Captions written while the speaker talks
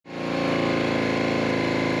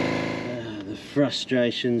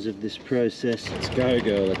frustrations of this process. Let's go,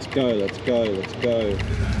 girl, let's go, let's go, let's go.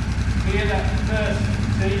 Hear that first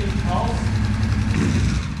beat pulse?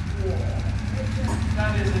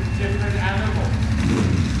 That is a different animal.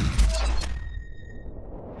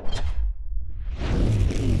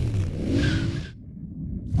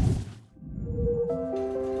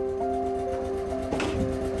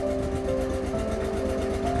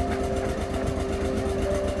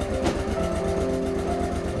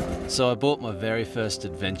 So I bought my very first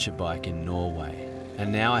adventure bike in Norway,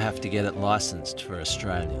 and now I have to get it licensed for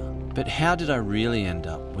Australia. But how did I really end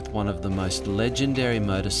up with one of the most legendary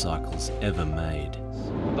motorcycles ever made?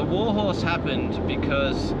 The Warhorse happened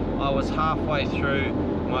because I was halfway through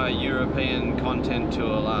my European content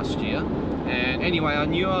tour last year, and anyway, I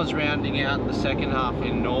knew I was rounding out the second half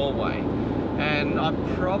in Norway, and I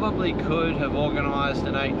probably could have organised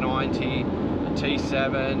an 890, a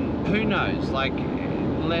T7, who knows, like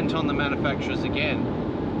lent on the manufacturers again.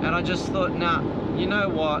 And I just thought, nah, you know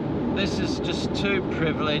what, this is just too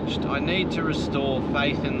privileged. I need to restore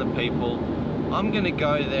faith in the people. I'm gonna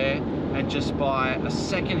go there and just buy a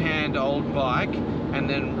second-hand old bike and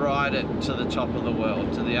then ride it to the top of the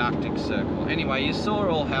world, to the Arctic Circle. Anyway, you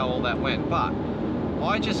saw how all that went, but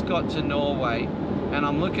I just got to Norway and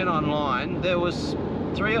I'm looking online. There was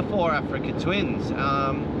 3 or 4 Africa Twins,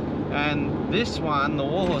 and this one, the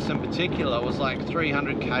Warhorse in particular, was like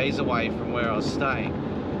 300 k's away from where I was staying.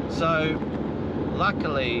 So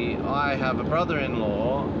luckily I have a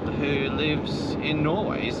brother-in-law who lives in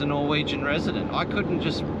Norway. He's a Norwegian resident. I couldn't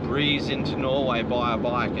just breeze into Norway, buy a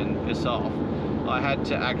bike and piss off. I had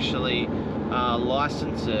to actually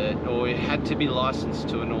license it, or it had to be licensed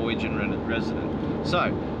to a Norwegian resident. So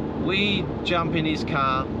we jump in his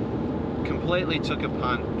car, completely took a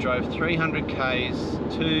punt, drove 300 k's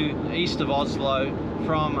to east of Oslo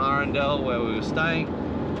from Arendal where we were staying,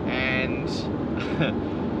 and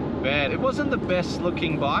man, it wasn't the best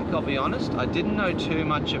looking bike, I'll be honest. I didn't know too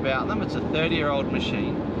much about them. It's a 30-year-old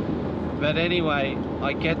machine. But anyway,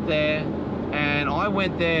 I get there and I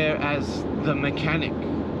went there as the mechanic,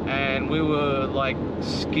 and we were like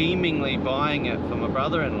schemingly buying it for my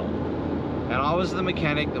brother-in-law, and I was the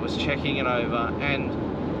mechanic that was checking it over. And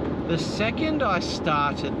the second I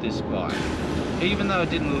started this bike, even though it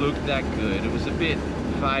didn't look that good, it was a bit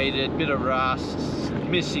faded, bit of rust,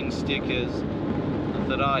 missing stickers, I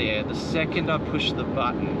thought, oh yeah, the second I pushed the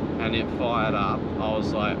button and it fired up, I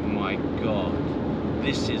was like, my God,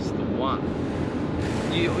 this is the one.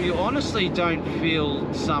 You honestly don't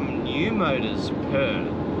feel some new motors purr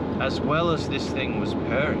as well as this thing was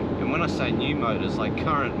purring. And when I say new motors, like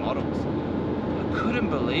current models, couldn't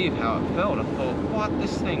believe how it felt. I thought, what,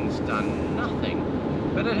 this thing's done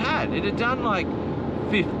nothing. But it had done like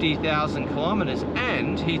 50,000 kilometers,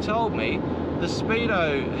 and he told me the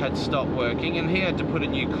speedo had stopped working and he had to put a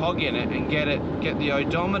new cog in it and get the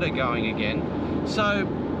odometer going again. So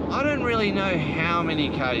I don't really know how many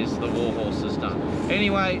Ks the Warhorse has done.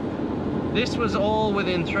 Anyway, this was all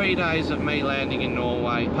within 3 days of me landing in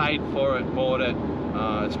Norway. Paid for it, bought it,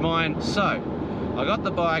 it's mine. So I got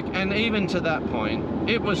the bike, and even to that point,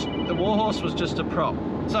 the Warhorse was just a prop.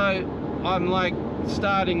 So I'm like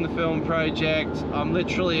starting the film project. I'm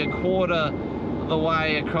literally a quarter the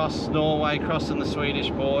way across Norway, crossing the Swedish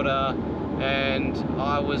border, and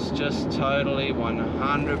I was just totally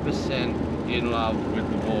 100% in love with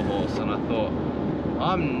the Warhorse, and I thought,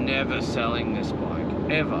 I'm never selling this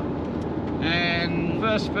bike, ever. And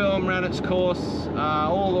first film ran its course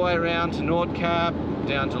all the way around to Nordkapp,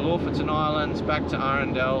 down to Lofoten Islands, back to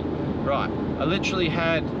Arendal. Right, I literally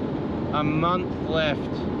had a month left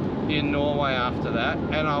in Norway after that,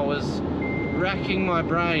 and I was racking my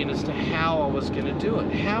brain as to how I was going to do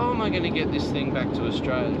it. How am I going to get this thing back to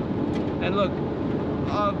Australia? And look,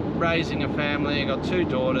 I'm raising a family, I got 2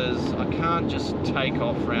 daughters, I can't just take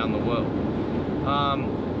off around the world.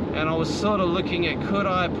 And I was sort of looking at, could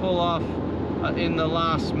I pull off in the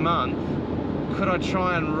last month, could I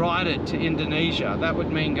try and ride it to Indonesia? That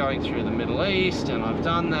would mean going through the Middle East, and I've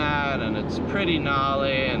done that, and it's pretty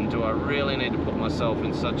gnarly, and do I really need to put myself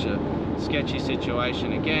in such a sketchy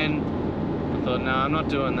situation again? I thought, no, I'm not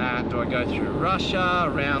doing that. Do I go through Russia,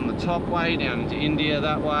 around the top way, down into India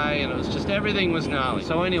that way? And it was just, everything was gnarly.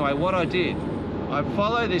 So anyway, what I did, I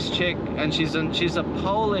follow this chick, and she's a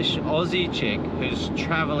Polish Aussie chick who's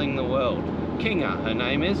traveling the world. Kinga, her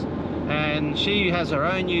name is. And she has her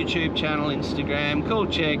own YouTube channel, Instagram, cool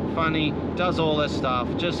chick, funny, does all this stuff,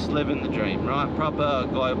 just living the dream, right? Proper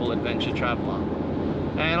global adventure traveler.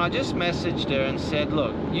 And I just messaged her and said,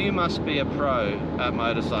 look, you must be a pro at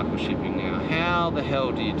motorcycle shipping now. How the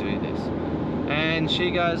hell do you do this? And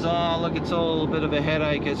she goes, oh look, it's all a bit of a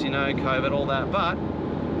headache, as you know, COVID, all that, but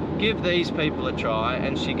give these people a try.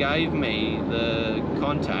 And she gave me the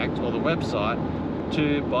contact or the website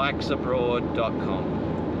to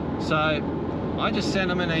bikesabroad.com. So I just sent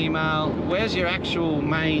him an email, where's your actual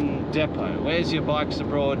main depot? Where's your Bikes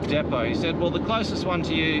Abroad depot? He said, well, the closest one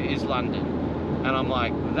to you is London. And I'm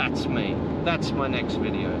like, that's me. That's my next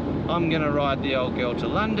video. I'm gonna ride the old girl to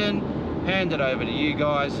London, hand it over to you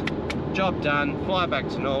guys, job done, fly back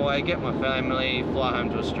to Norway, get my family, fly home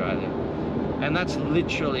to Australia. And that's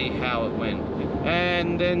literally how it went.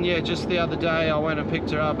 And then, yeah, just the other day I went and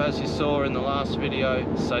picked her up, as you saw in the last video.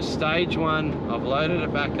 So stage one, I've loaded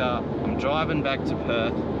it back up. I'm driving back to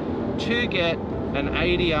Perth to get an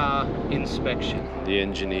ADR inspection. The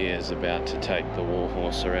engineer's about to take the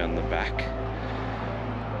Warhorse around the back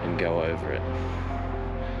and go over it.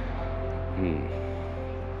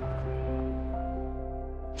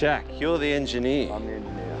 Jack, you're the engineer. I'm the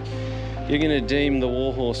engineer. You're going to deem the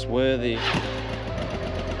Warhorse worthy.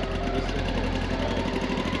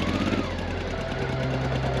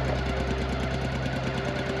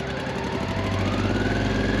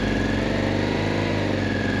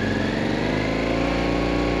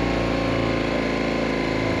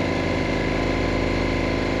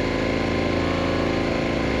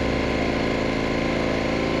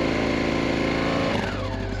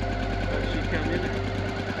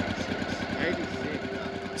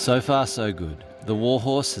 So far so good. The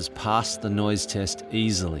Warhorse has passed the noise test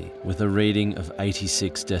easily with a reading of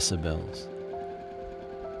 86 decibels.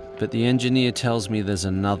 But the engineer tells me there's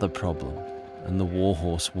another problem and the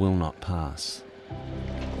Warhorse will not pass.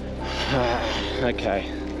 Okay,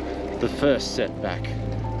 the first setback.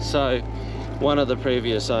 So one of the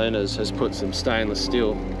previous owners has put some stainless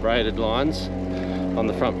steel braided lines on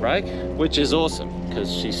the front brake, which is awesome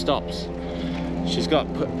because she stops. She's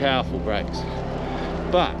got powerful brakes.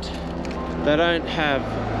 But they don't have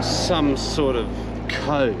some sort of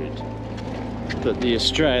code that the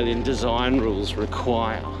Australian design rules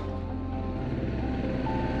require.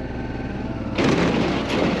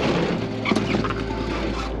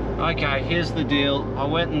 Okay, here's the deal. I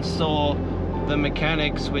went and saw the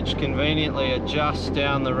mechanics, which conveniently are just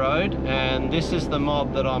down the road, and this is the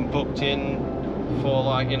mob that I'm booked in for,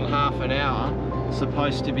 like in half an hour.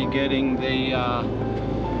 Supposed to be getting the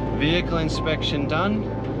vehicle inspection done.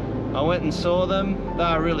 I went and saw them. They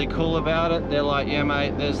were really cool about it. They're like, yeah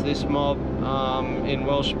mate, there's this mob in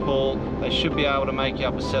Welshpool. They should be able to make you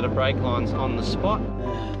up a set of brake lines on the spot.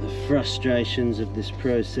 The frustrations of this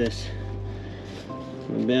process.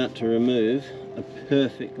 I'm about to remove a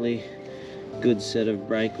perfectly good set of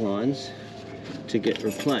brake lines to get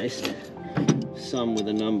replaced, some with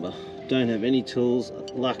a number. Don't have any tools.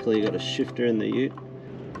 Luckily got a shifter in the ute.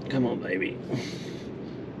 Come on baby.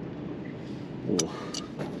 Oh.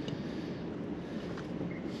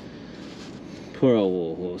 Poor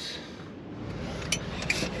old Warhorse.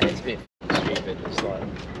 It's a bit stupid. It's like,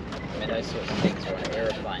 I mean, those sorts of things are on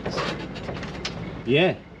aeroplanes.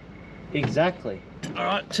 Yeah, exactly. All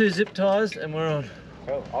right, 2 zip ties and we're on.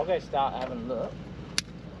 Cool. I'll go start having a look.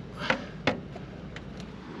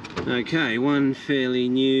 Okay, one fairly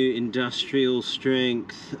new industrial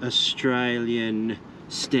strength Australian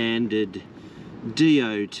standard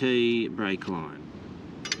DOT brake line.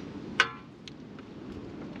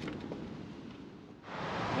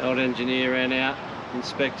 The old engineer ran out,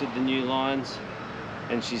 inspected the new lines,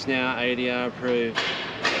 and she's now ADR approved.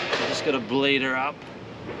 I just got to bleed her up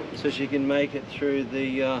so she can make it through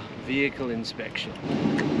the vehicle inspection.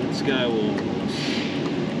 Let's go, Warhorse.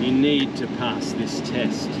 You need to pass this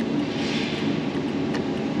test.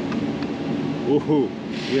 Woohoo!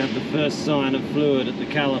 We have the first sign of fluid at the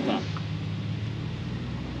caliper.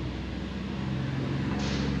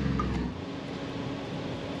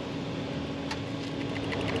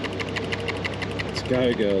 Let's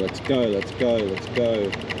go, girl. Let's go, let's go, let's go.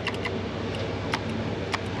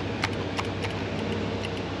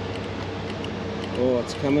 Oh,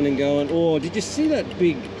 it's coming and going. Oh, did you see that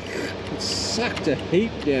big... It sucked a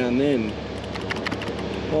heap down then.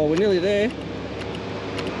 Oh, we're nearly there.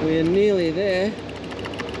 We're nearly there.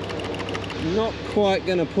 Not quite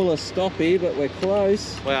going to pull a stoppie, but we're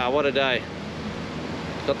close. Wow, what a day.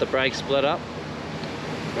 Got the brakes split up.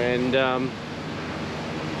 And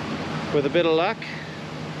with a bit of luck,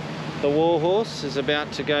 the Warhorse is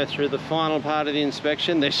about to go through the final part of the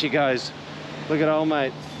inspection. There she goes. Look at old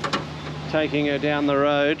mate taking her down the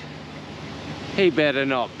road. He better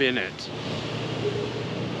not bin it.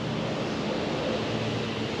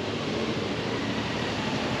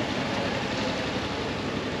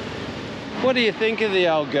 What do you think of the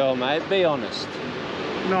old girl, mate? Be honest.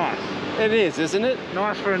 Nice. It is, isn't it?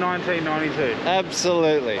 Nice for a 1992.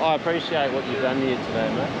 Absolutely. I appreciate what you've done here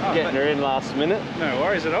today, mate. Oh, Getting her in last minute. No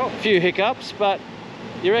worries at all. A few hiccups, but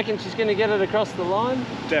you reckon she's going to get it across the line?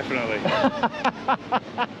 Definitely.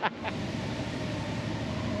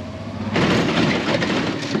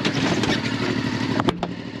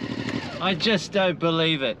 I just don't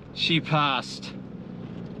believe it. She passed.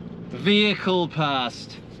 Vehicle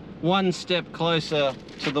passed. One step closer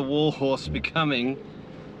to the Warhorse becoming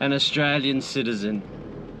an Australian citizen.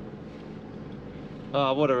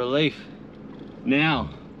 Oh, what a relief. Now,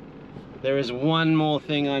 there is one more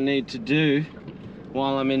thing I need to do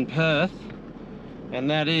while I'm in Perth, and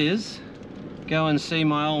that is go and see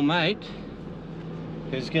my old mate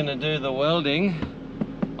who's gonna do the welding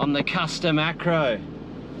on the custom acro.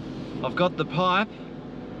 I've got the pipe,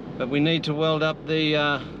 but we need to weld up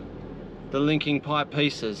the linking pipe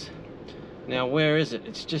pieces. Now, where is it?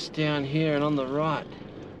 It's just down here and on the right.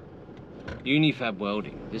 Unifab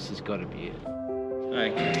welding. This has got to be it.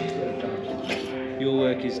 Okay. Your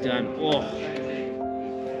work is done. Oh.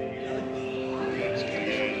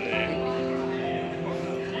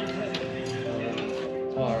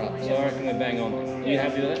 Alright, so I reckon we're bang on. You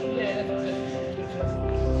happy with that? Yeah.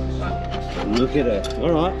 Look at her.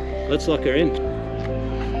 Alright, let's lock her in.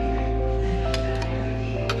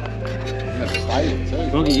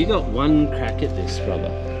 Monkey, you got one crack at this, brother.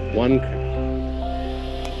 One crack.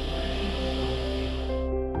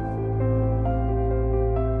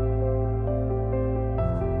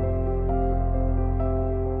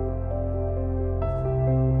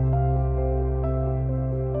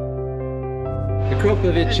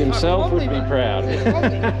 Kropovich himself would be proud.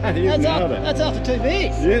 That's after 2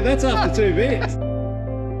 beers. Yeah, that's after 2 beers.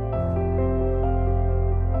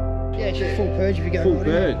 Yeah, she's full purge if you go Full right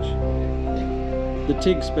purge. The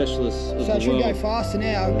TIG specialists of So the it should world. go faster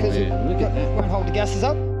now because Yeah, look at that. won't hold the gases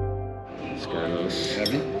up. What's going on?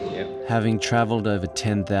 Yep. Having travelled over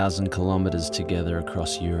 10,000 kilometres together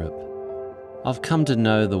across Europe, I've come to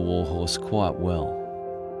know the Warhorse quite well.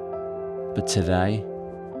 But today,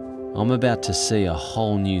 I'm about to see a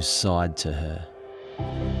whole new side to her.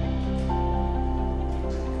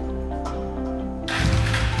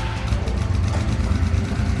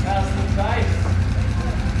 How's the base?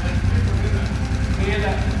 Hear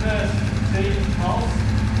that first deep pulse?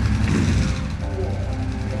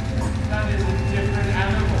 That is a different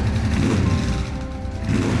animal.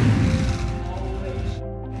 Holy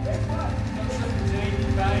shit. That's some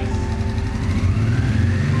deep bass.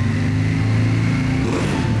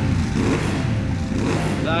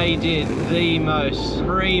 They did the most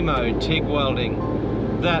primo TIG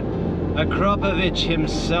welding that a Kropovich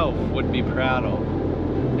himself would be proud of.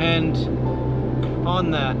 And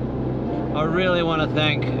on that, I really want to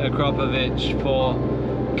thank a Kropovich for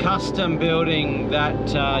custom building that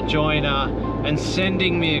joiner and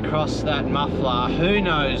sending me across that muffler. Who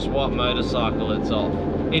knows what motorcycle it's off?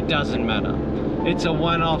 It doesn't matter. It's a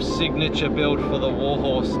one-off signature build for the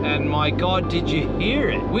Warhorse, and my God, did you hear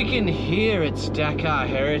it? We can hear its Dakar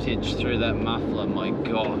heritage through that muffler, my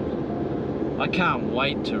God. I can't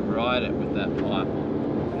wait to ride it with that pipe.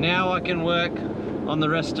 Now I can work on the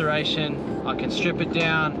restoration, I can strip it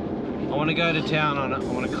down, I want to go to town on it,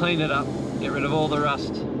 I want to clean it up, get rid of all the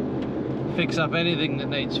rust, fix up anything that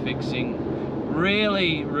needs fixing,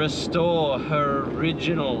 really restore her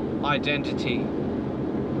original identity,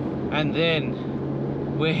 and then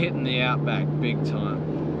we're hitting the outback big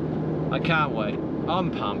time. I can't wait.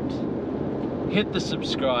 I'm pumped. Hit the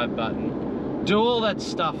subscribe button. Do all that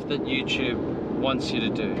stuff that YouTube wants you to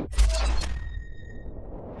do.